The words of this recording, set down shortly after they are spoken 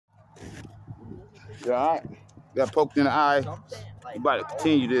You alright? Got poked in the eye. You about to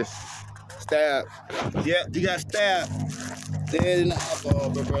continue this. Stab. Yeah, you got stabbed. Dead in the alcohol,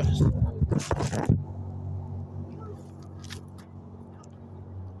 bro.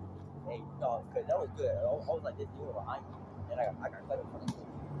 Hey, no, cause that was good. I was like this, you were behind me, and I got cut in front of you.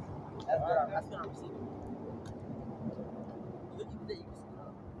 That's what I'm receiving. You can see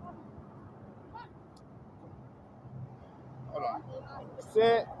Hold on.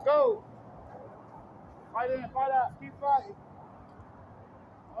 Set, go. Fight in, fight out, keep fighting.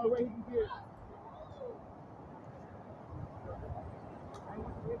 Only way he can get it.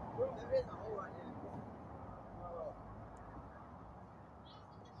 There is a hole right there.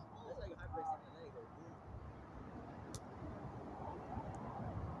 That's like a high press in the leg.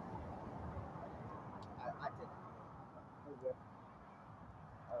 I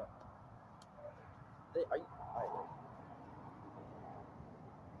did. Are you? Alright.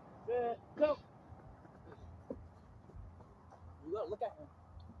 Set, go. You gotta look at him.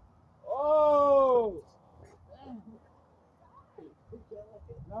 Oh!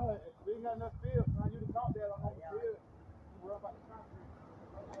 No, we ain't got enough field. Now you done caught that on the field. You worry about the concrete.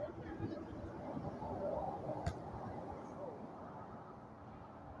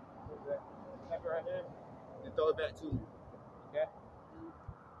 Snap it right here and throw it back to me. Okay?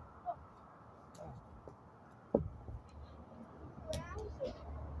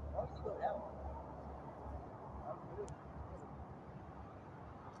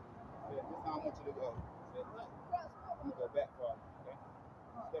 Yeah, this time I want you to go. I'm gonna go back for you, okay?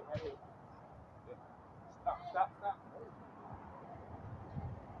 Step right here. Yeah. Stop.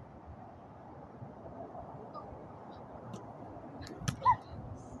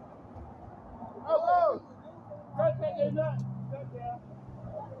 Oh! Touch that, you're not. Touch that.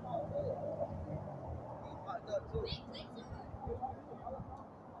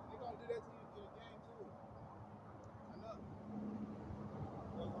 They're gonna do that to you in the game too. I know.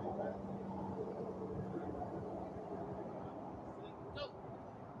 Go.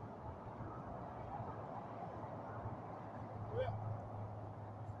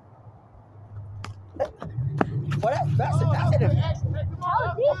 What? That's it. Hey,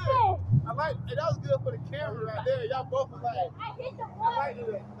 I like it. That was good for the camera right there. Y'all both was like, I hit the I wall. like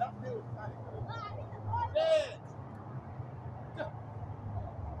it. That feels nice. I hit the wall. Yeah.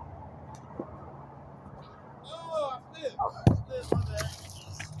 Oh, I slipped. My bad.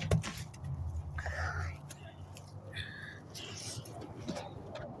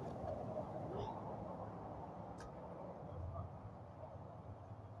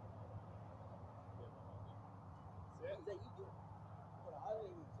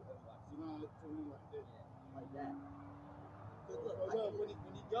 Like that. So look, when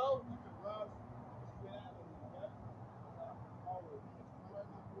he go, you can run, spin out, and you got it. Always.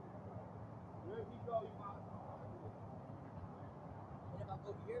 Wherever he go, you want to go. And if I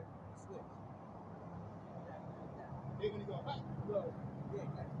go here, switch. Then when he go back, you go. Yeah,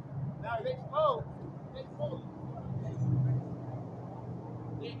 exactly. Now they slow. They slow.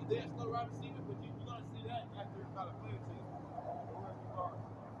 They're slow right receiver, but you're going to see that after it's about a play or two. Wherever you are.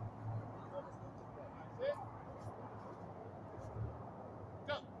 That's it.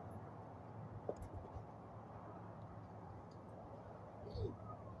 Go.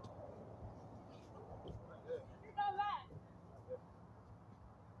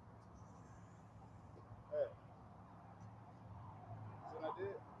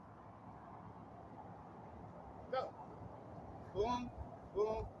 Go. Boom,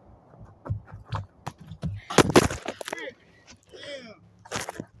 boom. Damn.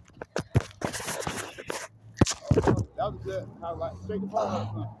 That was good. I was like, straight to ball.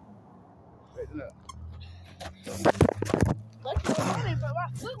 Straight to that.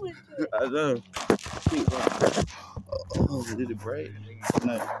 I know. Oh, did it break?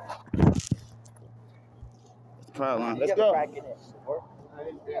 No. It's the power line. Let's go. Crack in it. I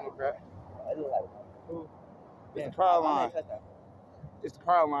didn't see no crack. I do like It's the power line. It's the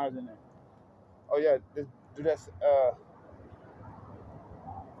power lines in there. Oh yeah, do that.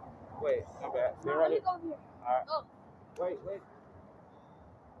 Wait, my bad. Stay right here. All right. Oh. Wait.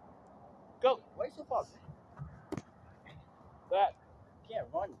 Go. Why you so far? Back. You can't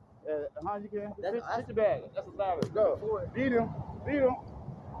run. How you can? That's Hit the bag. That's a salad. Go. Beat him.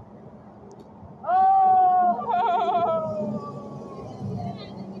 Oh!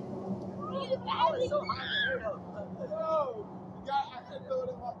 I was so high in the air though. No! You got. I couldn't throw it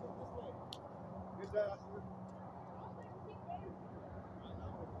in my foot this way. Good job. Remember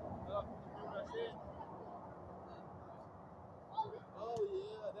I said? Oh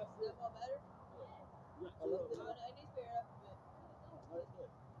yeah, that's it. That better? You got two of them. I need to figure it out a bit. Oh, that's good.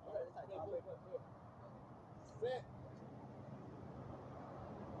 All right, this side.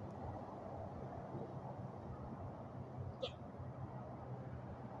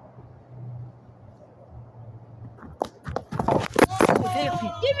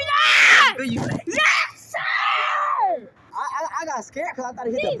 Give me that! Yes, sir! I got scared because I thought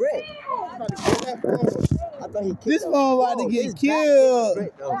he hit the brick. I thought he kicked This phone about to get killed.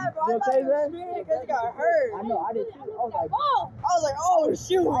 You okay, man? Because he got hurt. I know, I did too. I was like, oh,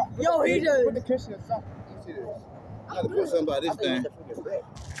 shoot. Yo, he just. Put the cushion or something. Let me see this. I gotta put something about this thing.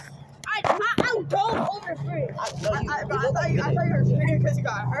 I drove over the bridge. I thought you were scared because you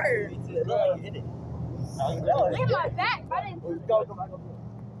got hurt. It looked like you hit it. Look at my back. I didn't. Go back over here.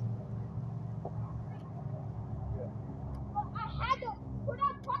 I had to. When I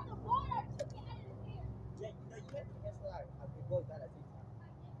caught the ball, I took it out of the air. Yeah, you know, you had to cancel out. It goes down at the same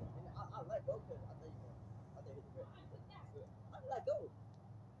time. And I let go because I thought you hit the brick. I let go.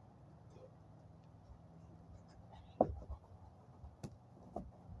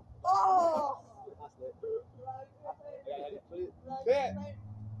 Oh! Set.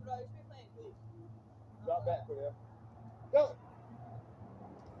 Drop back, Cordell. Go.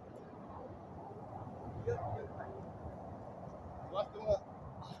 Watch them up.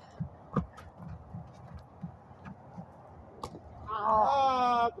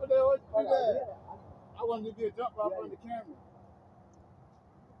 Ah, Cordell, what you do that? I wanted to get a jump off on the camera.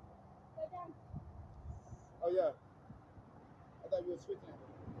 Oh, yeah. I thought you were switching.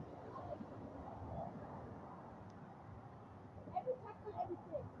 Every tackle,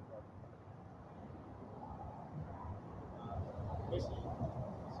 everything. Make sure you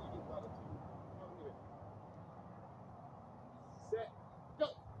get by the two. Come here. Set. Go.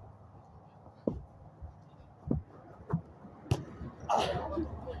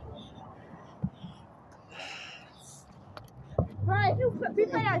 Right, you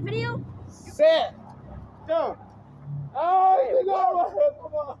play that video? Set. Go. Oh, you go.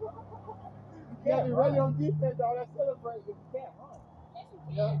 Come on. You gotta be ready on defense, dog. That's celebrating. You can't run. Yes, you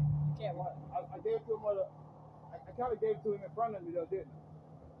Yeah. can. You can't run. I gave it to him I kind of gave it to him in front of me though, didn't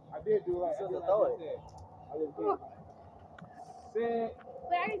I? I did do like I did throw like it. you said. I just did. Set.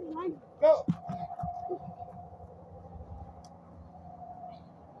 Wait, I didn't mind. Go.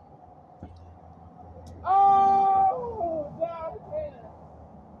 Oh, down again.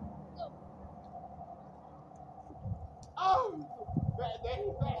 Oh, back.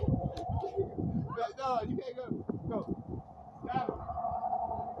 No, you can't go. Go. Down.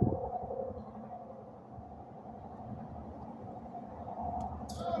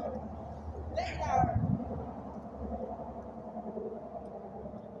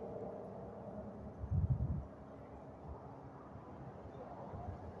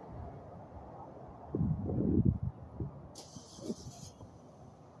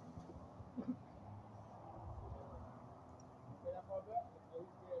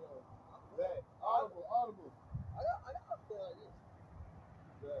 Audible. I got a play like this.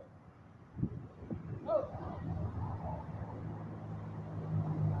 Yeah. Oh.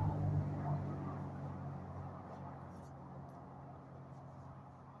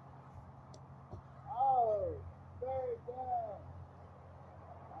 Oh, third down.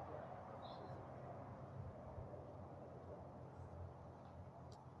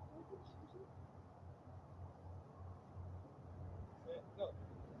 Go.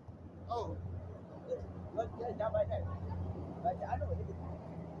 Oh. Look, yeah, down right there. Right there. I know what it is.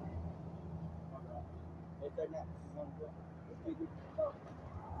 It's right now.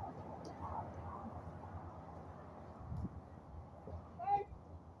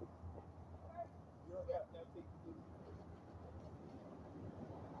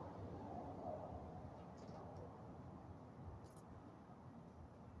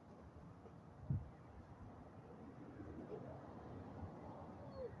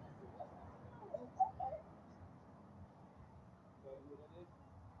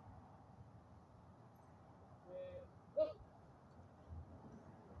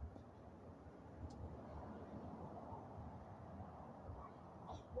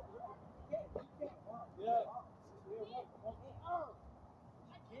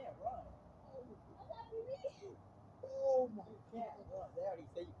 Oh my God. They already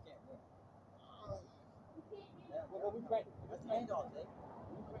say you can't run. Well, we practice. Let's train all day.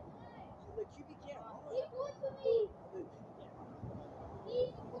 The QB can't run. He's going to me.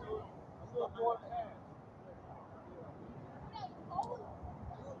 He's going. I'm doing 4 and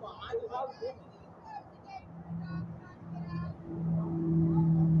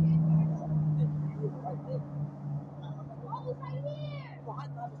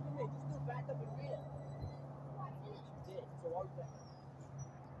Behind the scrimmage, you still back up and ran. You did. So why was that?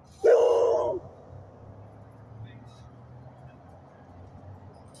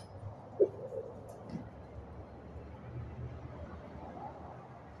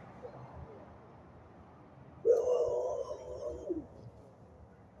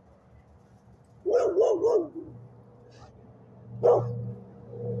 So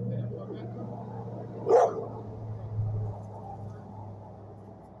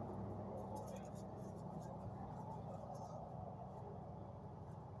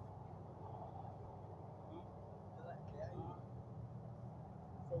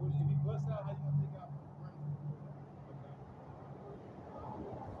if you bust out, how you gonna take out running?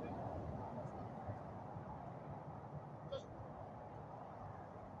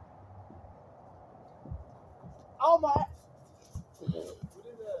 Oh my! What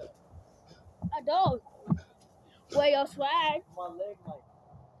is that? A dog. Wear your swag. My leg, like,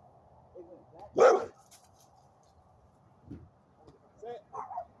 it went back. Set.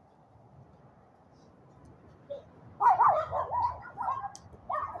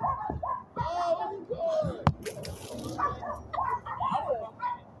 Oh, what you doing?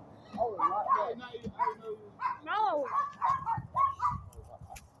 I was not I there. didn't know you. No.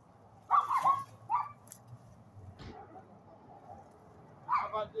 How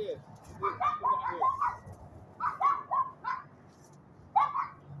about this? Put it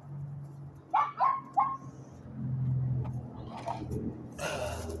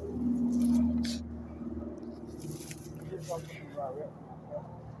out here.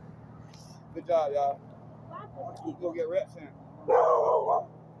 Good job, y'all. You go get reps in. Yeah, I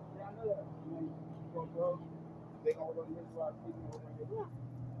know that. Go. They gonna go to this while keeping over here.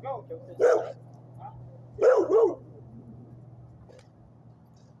 Go.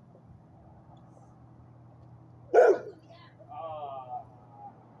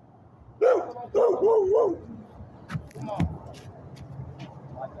 Come on.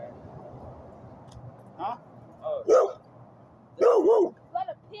 Huh? Let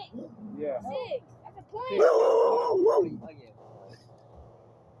a pick. Yeah. 6. That's a point.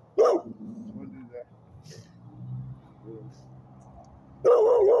 We'll do that.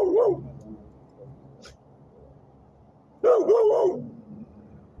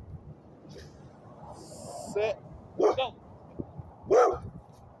 Set. Go.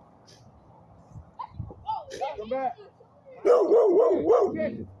 Come back. Catch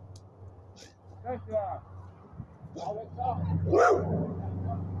it. Nice job. All that talk.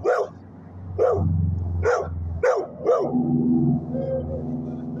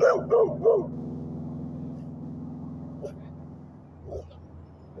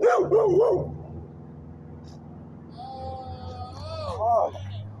 Oh.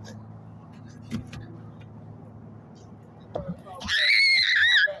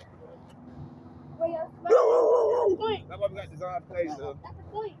 Wear your swag. That's a point. That's why we got design plays, though. That's a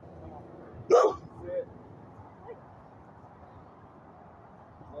point.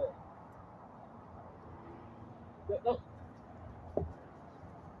 Set. Go.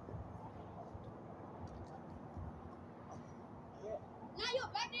 Now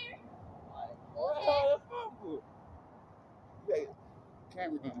you're back there. Oh, that's fumble. Yeah,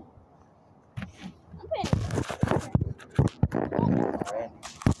 camera going. I'm paying.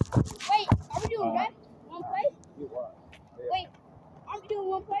 Wait, are we doing reps? One play? You what? Wait, are we doing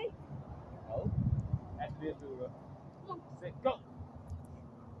one play? No. That's this, dude. Come on. Set. Go.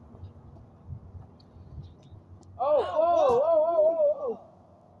 Oh.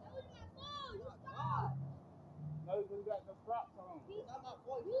 That was my ball. You stop. No, we got the props on. You stop.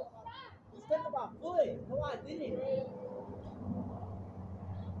 You stepped on my foot. No, I didn't.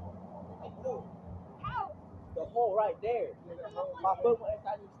 How? The hole right there. My foot went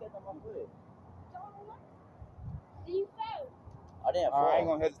inside. You stepped on my foot. Then you fell. I didn't I ain't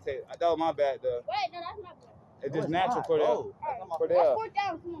gonna hesitate. That was my bad, though. Wait, no, that's not good. It's just natural, Cordell. Oh, that's not my Let's Cordell. 4th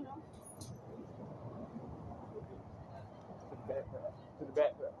down. Come on, now. To the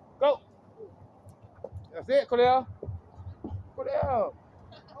back. Go. That's it, Cordell. Cordell.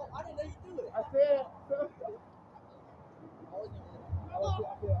 Oh, I didn't know you do it. I said.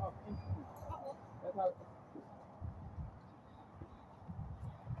 That's how.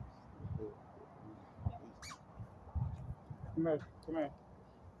 Come here.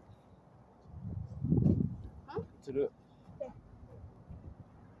 Huh? To the.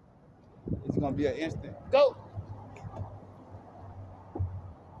 It's gonna be an instant. Go.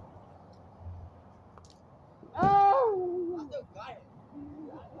 Oh. I still got it.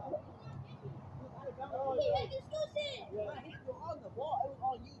 He hit the Nicholson. I hit you on the ball. It was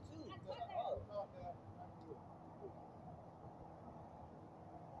on you too. Yes, it is.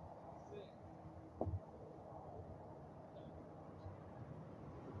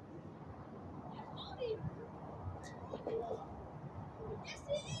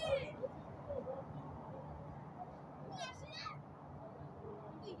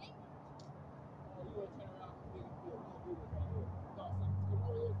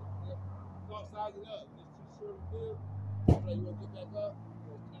 size it up. It's too short of field. So you want to get back up.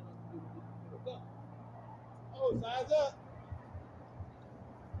 Go. Oh, size up.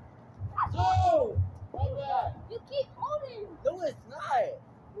 Oh! Right back. You keep holding. No, it's not.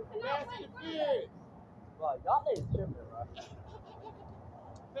 Pass interference. Bro, y'all niggas tripping, bro.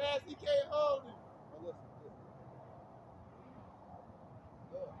 Pass, he can't hold it. Oh, listen.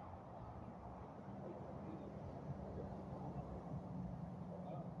 Look.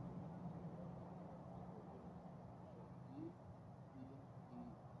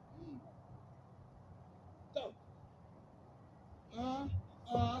 Go.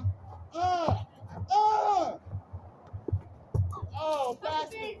 Oh,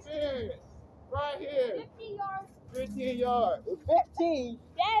 pass interference. Right here. 15 yards. 15 yards. 15.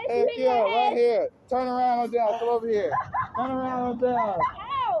 That Hey, is yeah, right here. Turn around on down. Come over here. Turn around on down.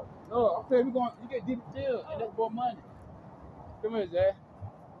 Ow. No, I'm saying we're going. You get deep field, and that's more money. Come here, Jay.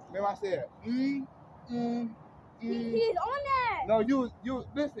 Remember I said, He is on that. No, you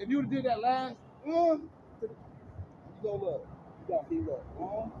listen. If you did that last, you go look. You got to look.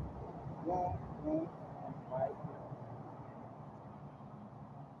 One, right.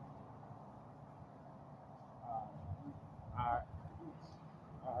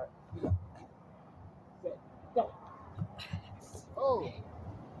 All right. Set. Go. Oh.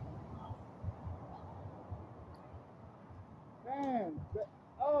 Man.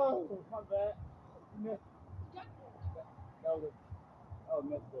 Oh, my bad. That was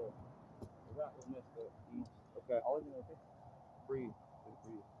messed up. The route was messed up. Okay. I wasn't gonna fix Breathe. Just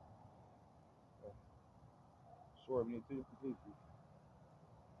breathe. Okay. Sure, me too. Completely.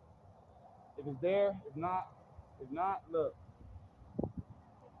 If it's there, if not, look.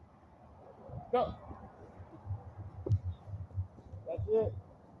 Go. That's it.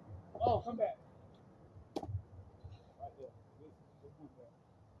 Oh, come back. Right there. This one back.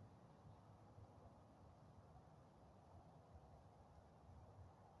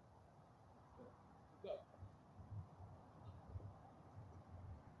 Go.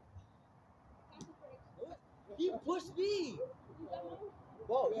 He pushed me.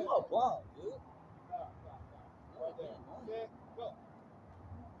 Whoa, you a bum, dude. Stop. Right there. Okay. Go.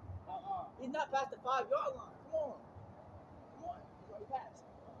 He's not past the 5-yard line. Come on. He's already passed.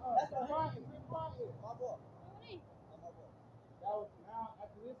 That's my Quiet. hand. Quit quiet. My ball. That was now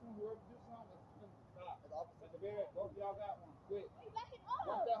after this one, whoever do something, stop. At the very, both of y'all got one. Quick.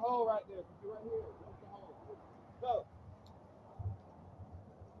 Watch that hole right there. Cause you're right here. Watch the hole. Go.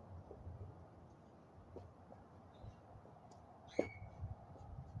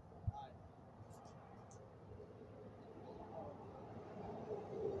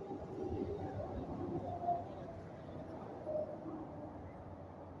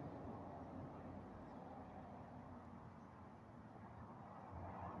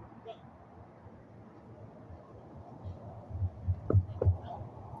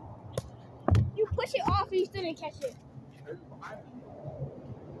 You push it off and you still didn't catch it.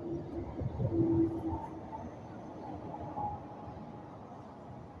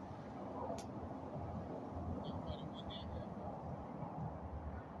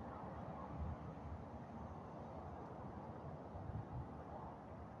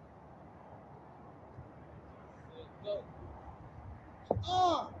 Go.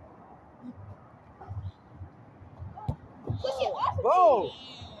 Push it off of Bro. me.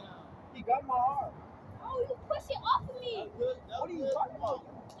 He got my arm. Oh, you push it off of me. What are you talking about?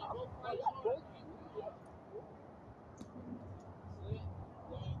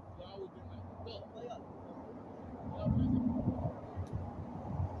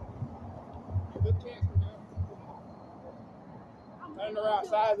 Good catch, man. Turn around,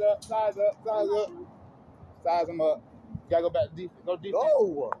 size up. Size them up. You gotta go back to defense. Go defense.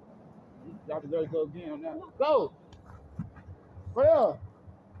 Go. Y'all deserve to go again on that. Go. Cordell.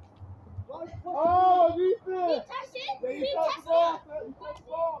 Oh, He defense. touched it. Yeah, He you touched touched the ball. it. You touched the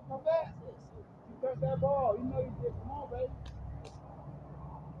ball. Come back. You touched that ball. You know you did. Come on, baby.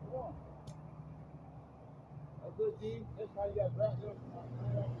 Come on. That's good, G. That's how you got wrapped up.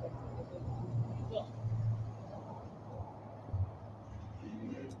 Go.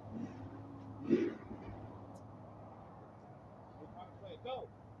 Go.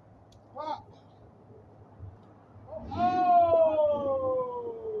 Pop.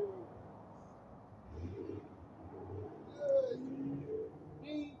 Oh! Good.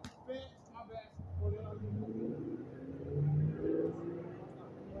 Defense. My bad.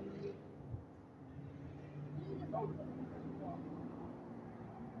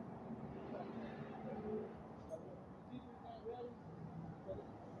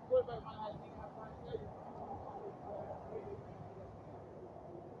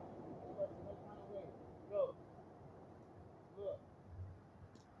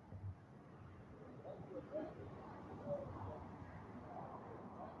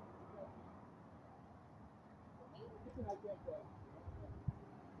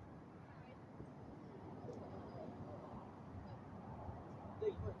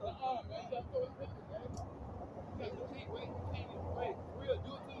 wait for it. Man, you gotta throw it quickly, man. You can't wait. You can't even wait. For real,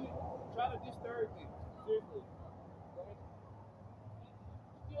 do it to me. Try to disturb me. Seriously.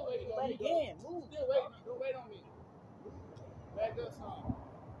 Still waiting on me. Again, move. Still waiting. Don't wait on me. Back up some.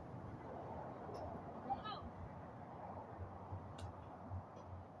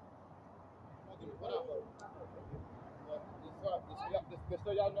 Just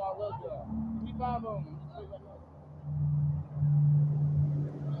so y'all know I love y'all. Give me 5 on them.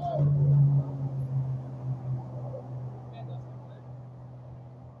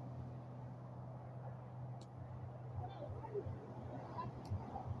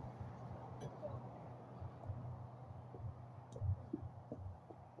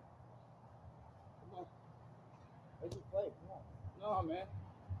 Let's just play. Come on. No, man.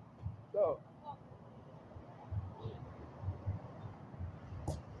 Go.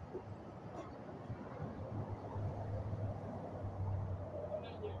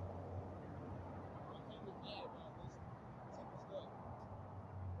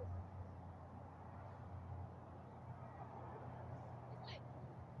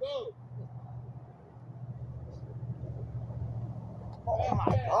 Go. Oh my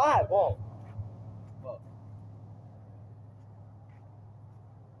God, ball.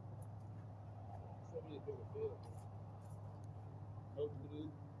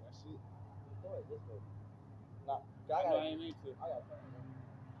 That's it. Go ahead, this way. Nah, I ain't mean to. I got time.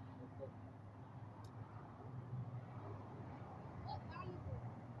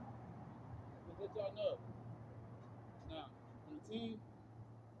 Just let y'all know. Now, on the team,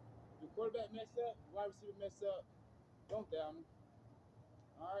 your quarterback mess up, wide receiver mess up, don't doubt me.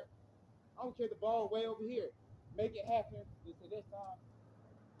 All right? I don't care the ball way over here. Make it happen. Just the next time.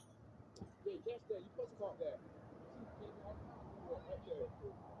 Yeah, catch that. You supposed to call that. Right there.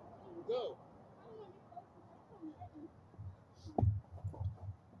 Here we go.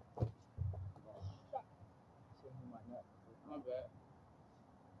 My bad.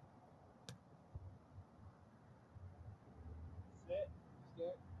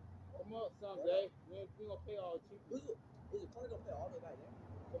 Set. Come up someday. We gonna pay all the cheap. Is it probably gonna play all the way back there?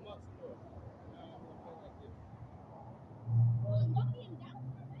 Come up some more. No, I'm gonna play like this.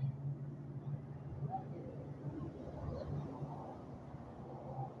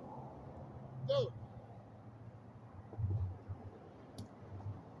 Go.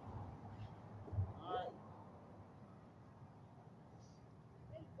 All right.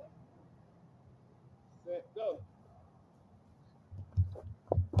 Set. Go.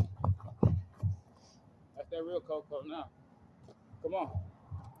 That's that real Coco now. Come on.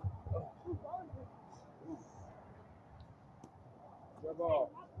 Your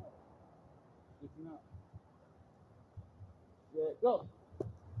ball. Listen up. Set. Go.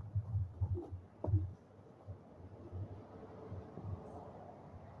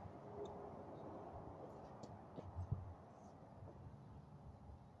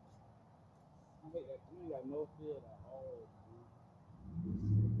 I hate that. You got no feel at all.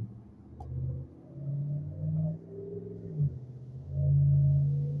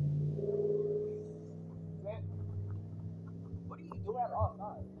 Set. What are you doing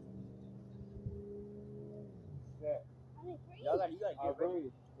outside? Set. You gotta get ready.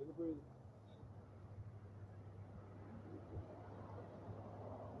 Breathe. Take a breathe.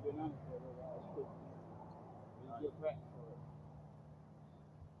 You're not for it. You get practice for it.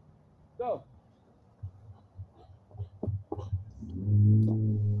 Go.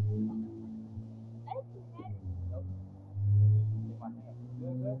 My hand.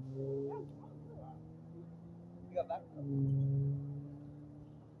 Good. You got back?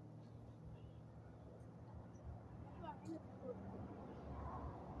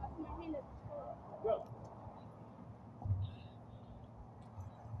 Go.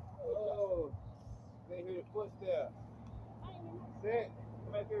 Oh, they hear your footsteps. Sit.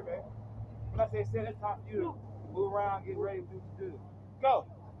 Come back here, baby. When I say sit, it's time for you to move around, get ready to do what you do. Go.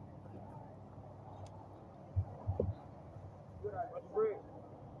 Watch the bridge.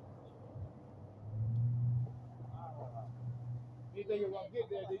 You think you're going to get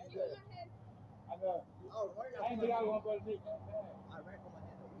there, did you say? I know. I ain't think I was going to go to Nick that bad. I ran for my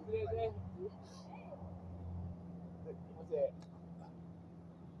hand. You did that? What's that?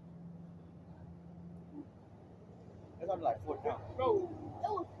 It's gonna be like 4 pounds. Go. It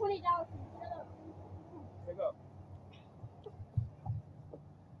was $20. Pick up.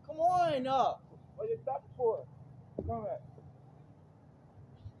 Come on up. What you stopping for? Come back.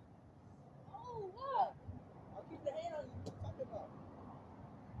 Oh, look. I'll keep the hand on you. What are you talking about?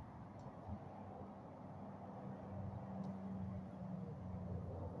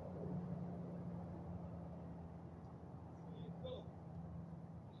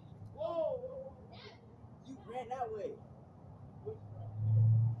 way. Push right here.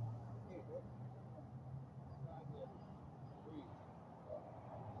 Here, bro. Right there. Breathe.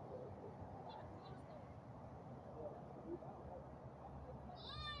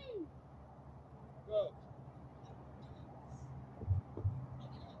 Go.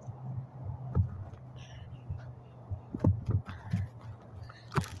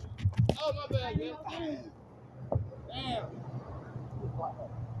 Oh, my bad, man. Damn.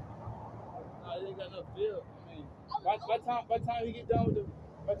 Nah, he ain't got no feel. I mean, by the time he get done with the,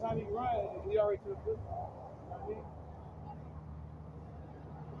 by the time he run, he already to the foot. You know what I mean?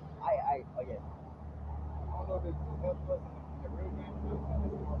 Okay. I don't know if it's help us in the real game.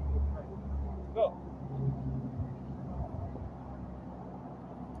 Go.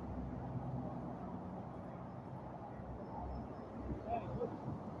 Hey, look.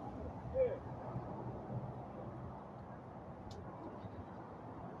 Yeah.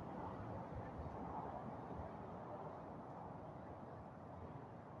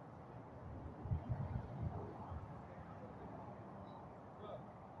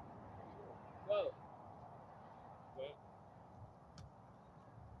 Go. Okay.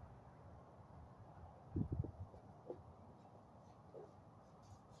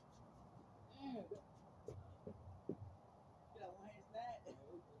 Damn. Yeah, one hand snap.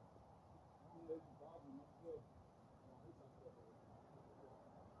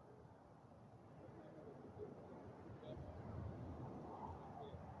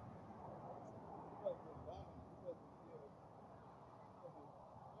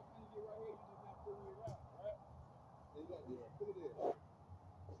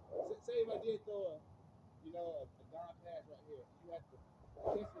 Say if I did throw a, you know, a down pass right here, you have to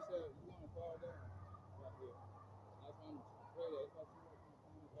catch yourself. You want to fall down right here. That's why I'm afraid of. If I see like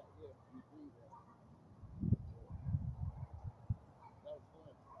you back there, you bring that. That was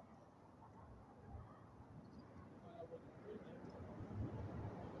fun.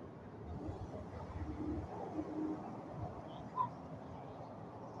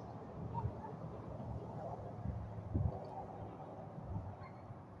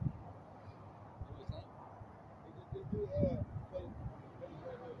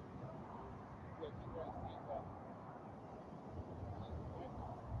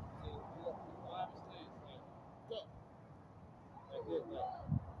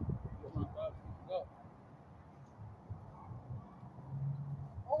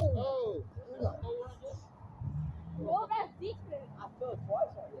 Oh, Oh, that's decent. I fell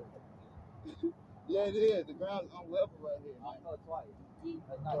twice right there. yeah, it is. The ground's on level right here. I fell twice. Deep.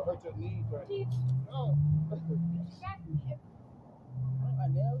 That's It'll not hurt your knees right here. Deep. Oh. You scratch me. I don't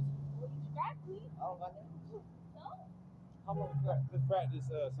got nails. Well, you scratch me. I don't got nails. No. How much? Let's practice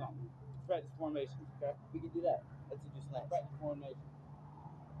something. Let's practice formations, okay? We can do that. Let's do slants. Practice formation.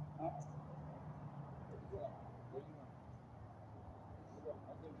 Huh?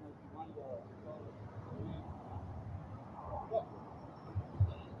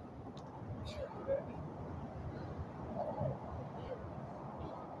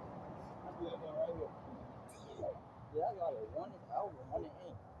 Yeah, I got it. I was one and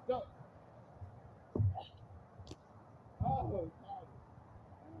eight. Go. Oh,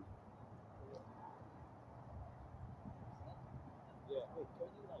 yeah. Hey, can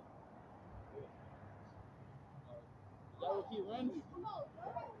you like? Y'all will keep running. Come on.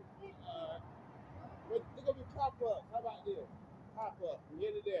 Look at me pop up. How about this? Pop up. From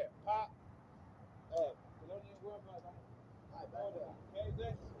here to there. Pop up. So don't even worry about that. All right, go there. Okay,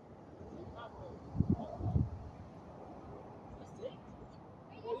 Jackson? Pop up. That's it.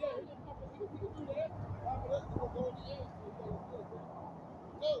 Well, yeah, you can pop up. You can do that. Pop it up. You can go in the air. So you go good, bro.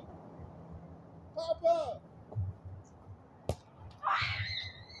 Go. Pop up.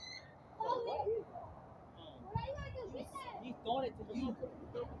 What is that? What are you gonna do? Get that. He's throwing it to you.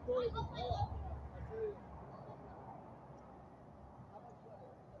 Don't throw it up.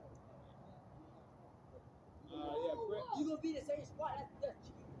 Yeah, Brett. You gonna be the same spot. That's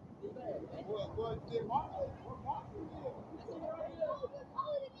cheap. You better. Well, then Mark, what Mark is here?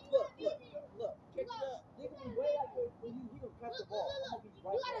 Look. Check it out. They gonna be way out there for you. He gonna catch the ball. I'm gonna be You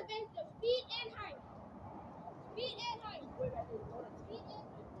right gotta there. advance the speed and height. Speed and height. Way back there throwing it to Speed you.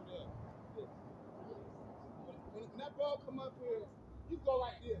 and When that ball come up here, you go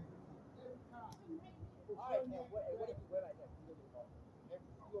like this. Every time. All right, man. What if you way back there? You gonna get the ball. You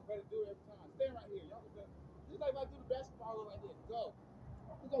gonna better do it every time. Stand right here. Y'all better. Just like if I do the basketball go like this. Go.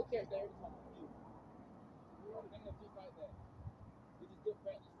 You go catch that every time. You. Ain't no just like that. It's just good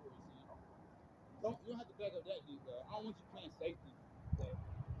practice for you, see. You don't have to back up that deep, though. I don't want you playing safety.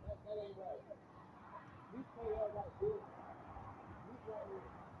 That ain't right. We play out like this. We right here.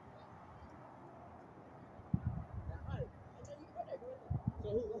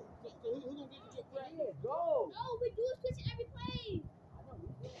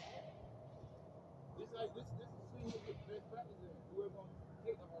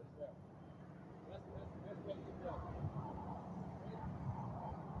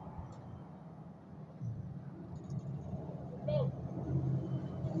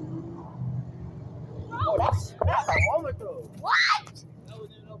 that's a overthrow. What? That was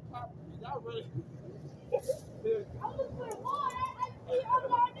in no pop. Y'all really. I'm looking for the ball. I see it over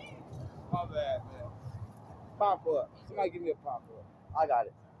there. My bad, man. Pop up. Somebody give me a pop up. I got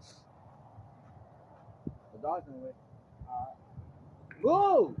it. The dog's in the way.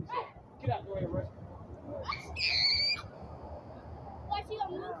 Move! Get out the way, Ray. Watch you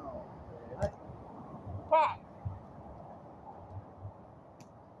gonna move. Pop!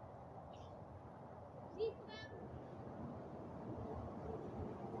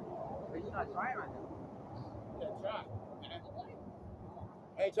 But you're not trying right now. Yeah, try.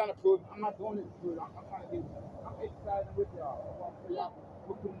 I ain't trying to prove. I'm not doing this to prove. I'm trying to get. I'm exercising with y'all.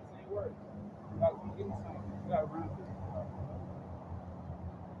 We're putting the same words. You gotta give me something. You gotta run this.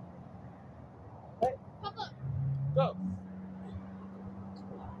 Hey, Papa. go.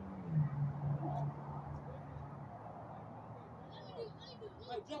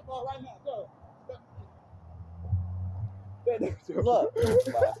 Hey, jump ball right now. Go. Look.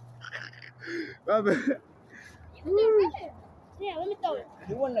 My bad. Yeah, let me throw it.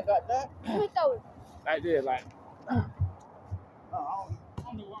 You wouldn't have got that. Let me throw it. Right there, like. I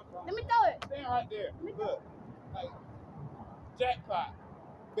don't know what. Let me throw it. Stand right there. Look. Like, jackpot.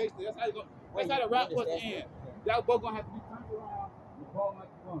 Basically, that's how you go. That's how the rap was to end. Y'all both gonna have to be turned around and ball like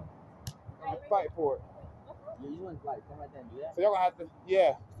you want. Let's fight for it. Yeah, you want to like come right there and do that? So y'all gonna have to,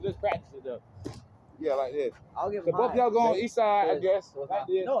 yeah. So let's practice it though. Yeah, like this. I'll give So him both mine. y'all go on each side, I Yes. guess. So it's Like not-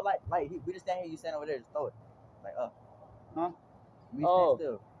 this. No, we just stand here, you stand over there, just throw it. Like Huh? We Oh. stand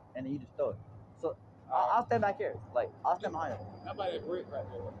still, and then you just throw it. So Alright. I'll stand back here. Like I'll stand behind him. How about that brick right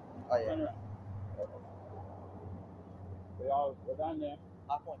there? Oh yeah. Turn around. So y'all go down there.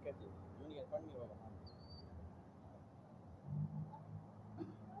 High point catch it. You want to get in front of me or behind me?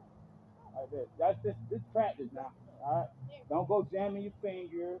 Like this. That's this practice now. Alright? Don't go jamming your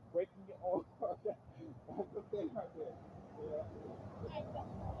finger, breaking your arm. That's the thing right there. Yeah.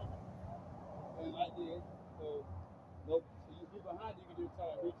 And like this. So no, so you get behind you can just try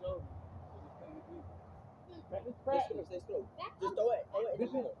to reach over. So just stand with you. Practice practice. Stay still. Just throw it. Throw it in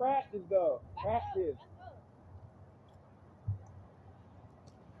This the is middle. practice though. Practice.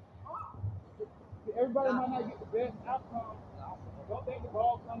 See, everybody might not get the best outcome. Don't think the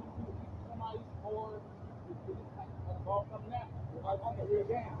ball coming to somebody's board. The ball coming out. Everybody want the real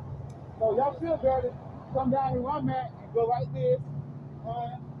game. So y'all feel better. Come down here where I'm at and go like this.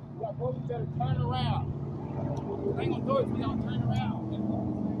 Y'all both each other turn around. I ain't gonna do it till y'all turn around. And do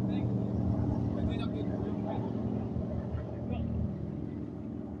the same thing. And then y'all get the real practice.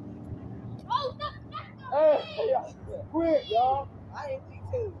 Oh, stop. Hey, yeah. Quit, y'all. I didn't think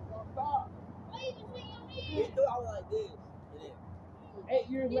to. Don't stop. Why you just swing your You hand? just do it. I was like this. And then 8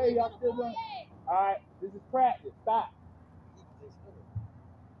 years later, y'all still doing. All right, this is practice. Stop.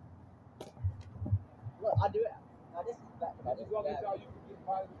 look, I do it. Now this is back. I just want to get y'all you can get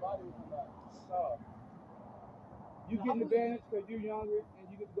body to body with somebody. So, you get an advantage because you're younger and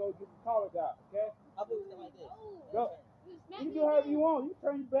you get to go get the college out, okay? I'll put it like this. Go. You can do however you want. You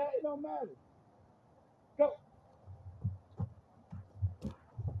turn your back, it don't matter. Go.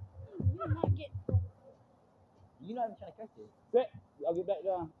 You're not getting. You're not even trying to catch it. Set. Y'all get back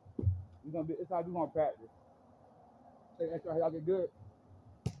down. It's how we gonna practice. That's how y'all get good.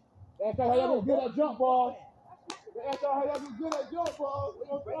 That's how y'all get good at jump balls. That's how y'all get good at jump balls.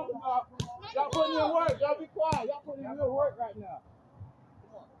 What I'm talking about. Y'all putting in work. Y'all be quiet. Y'all putting in real work right now.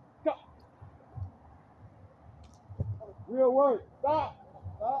 Go. Real work. Stop.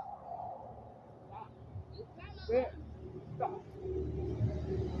 Set. Stop.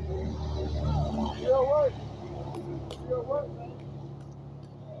 Real work. Real work, man.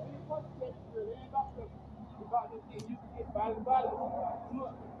 About this thing, you can get body to body. Come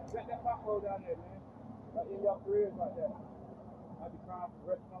on, let that pop roll down there, man. Right in your careers like that. I'll be crying for the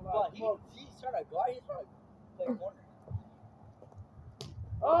rest of my life. But he's trying to guard. He's trying to play corner.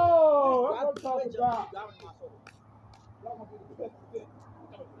 Oh, that's what I'm talking about. Grabbing my shoulder. Y'all gonna be the best fit.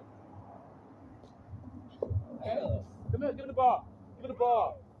 Okay. Come here, give me the ball. Give me the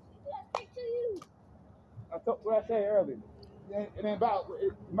ball. Stick to you. I told what I said earlier. It ain't about.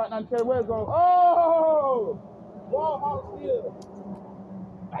 It might not tell where it's going. Oh! Ball hawk steal.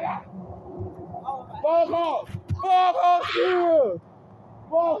 Ball hawk. Ball hawk steal.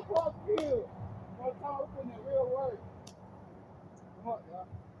 Ball hawk steal. One time we're putting in real work. Come on, y'all.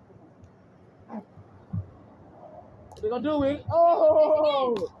 What they gonna do with it?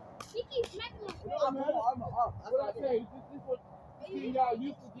 Oh! He keeps smacking my face. I'm up. What I say? This what getting y'all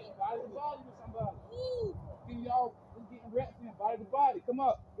used to getting body to body with somebody. Getting y'all getting reps in body to body. Come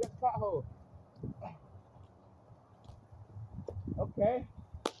up. Get the pothole. Okay.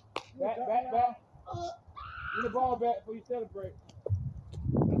 Back. Get the ball back before you celebrate.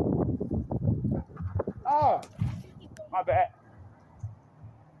 Oh, my bad.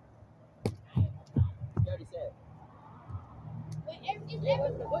 You already said. Yeah,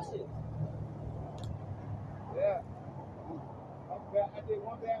 what's the bushes? Yeah. I did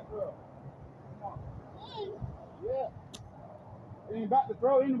one bad throw. Come on. Yeah. It ain't about to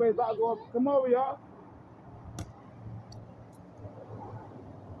throw anyway. It's about to go up. Come over, y'all.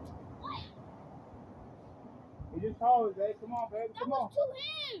 You just told us, Zay. Come on, baby. Come on. That was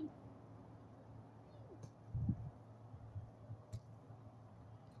to him.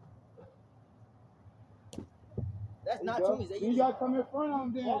 That's not There to you me. go. Zay. You gotta come in front of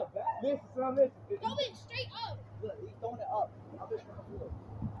him then. Ball back. Listen, son, listen. Throw it straight up. Look, he's throwing it up. I'm just trying to do it.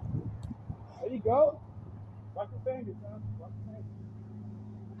 There you go. Watch your fingers, son. Watch your fingers.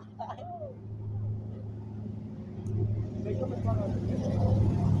 They come in front of him.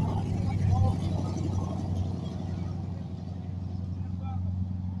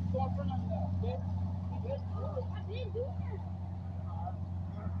 Go in front of him now, okay? I didn't do that.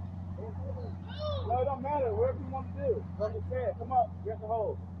 No, it don't matter. Whatever you want to do. Like I said, come up. Get the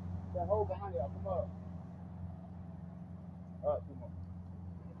hole. That hole behind y'all. Come up. Up, come on.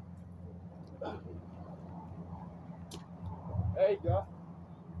 There you go.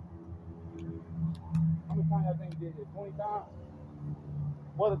 How many times y'all think you did this? 20 times?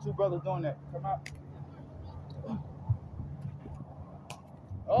 What are the two brothers doing that? Come out.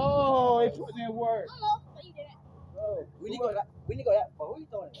 Oh, they putting in work. Almost, but you didn't. Oh, We need to go that. We need to go that. But who you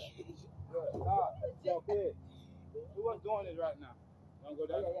throwing it at? Stop. Yo, kid. Who was doing this right now? Don't go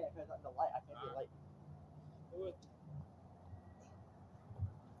Yeah, down. yeah, because the light. I can't see the light. Who was?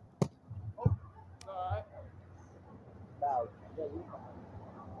 Oh, alright. Foul. Yeah, you.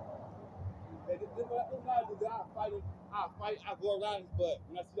 Hey, this is what I do. I fight, I go around his butt.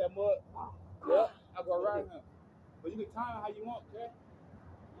 When I see that mud, yeah, I go around him. But you can time it how you want, okay?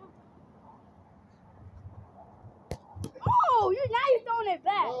 Oh, you're throwing it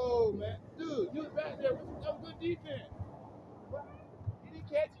back. Oh, man. Dude, you was back there. That was good defense. What? You didn't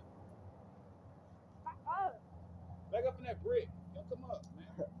catch it. Back up in that brick. Yo, come up,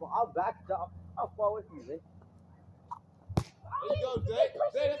 man. Well, I'm back. I'm far away from you, Zay. There you go, Zay.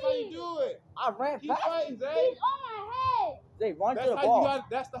 Zay, that's how you do it. I ran Keep back. fighting, Zay. He's on my head. Zay, run to That's the how ball. you got.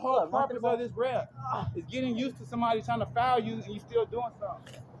 That's the whole Look, run to the purpose ball. of this rep. Is getting used to somebody trying to foul you and you still doing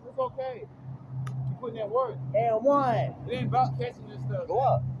something. It's okay. You putting in work. And one. It ain't about catching this stuff. Go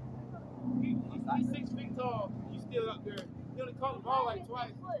up. He's 6 feet tall. You still up there. He only caught the ball like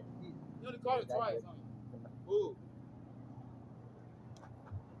twice. He only caught it twice. Ooh.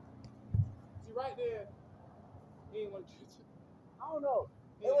 See right there. He ain't want to catch it. I don't know.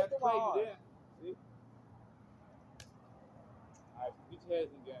 He ain't have to play you there. See? All right, get your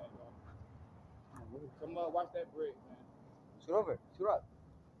heads in the game, bro. Come up, watch that break, man. Shoot over. Shoot up.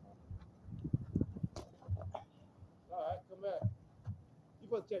 All right, come back. You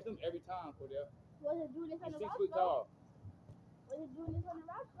supposed to catch them every time, Cordell. Was it doing this on He's the 6 route, foot bro? tall. Was it doing this on the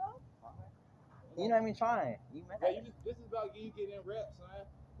route, bro? You're not even trying. You mad. Yeah, this is about you getting in reps, man.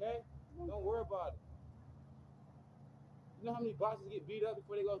 Okay? Don't worry about it. You know how many boxers get beat up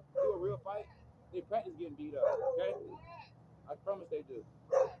before they go do a real fight? They practice getting beat up, okay? I promise they do.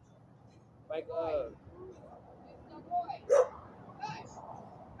 Like, okay.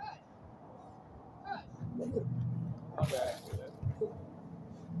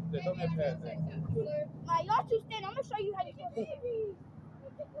 They're coming in past that. Like, y'all two stand. I'm gonna show you how to get it.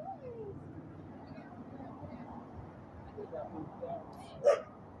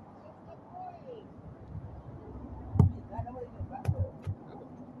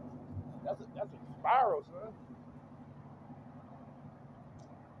 That's a spiral, son.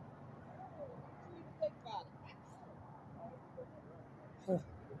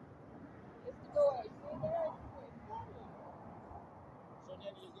 So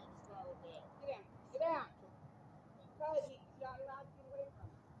then you get the spiral back. Get down. Because you're not allowed to get away from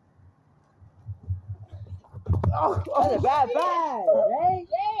it. That's a bad bag, right?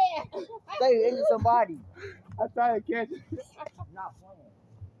 Yeah. Say you injured somebody. I tried to catch it. Not playing.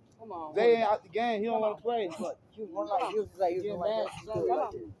 Come on. They ain't out the game. He don't want to play. Look, you run like you was like you Getting was mad. like that. Come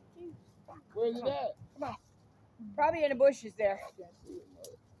on. Where's it at? Probably in the bushes there.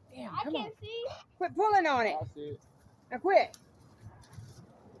 Damn, I come on. can't see. Quit pulling on it. I see it. Now quit.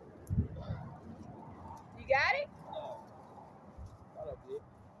 You got it? Thought I did.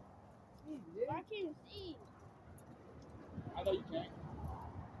 I can't see. I know you can't.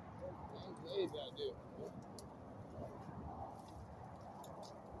 Hey, I do.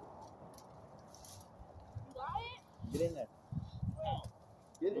 You got it? Get in there.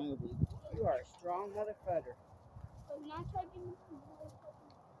 Get it. You are strong. Wrong motherfucker. So now try to give me some.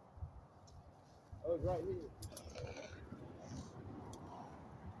 Oh, it's right here.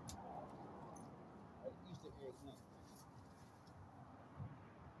 That's Easter egg hunt.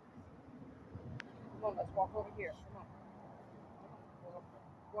 Come on, let's walk over here. Come on.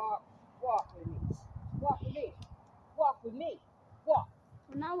 Walk with me. Walk with me. Walk with me. Walk.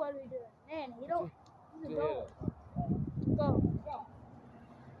 So now what are we doing? Man, he don't. He's a Yeah. dog. Go. Go.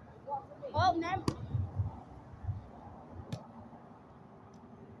 Walk with me. Oh, never.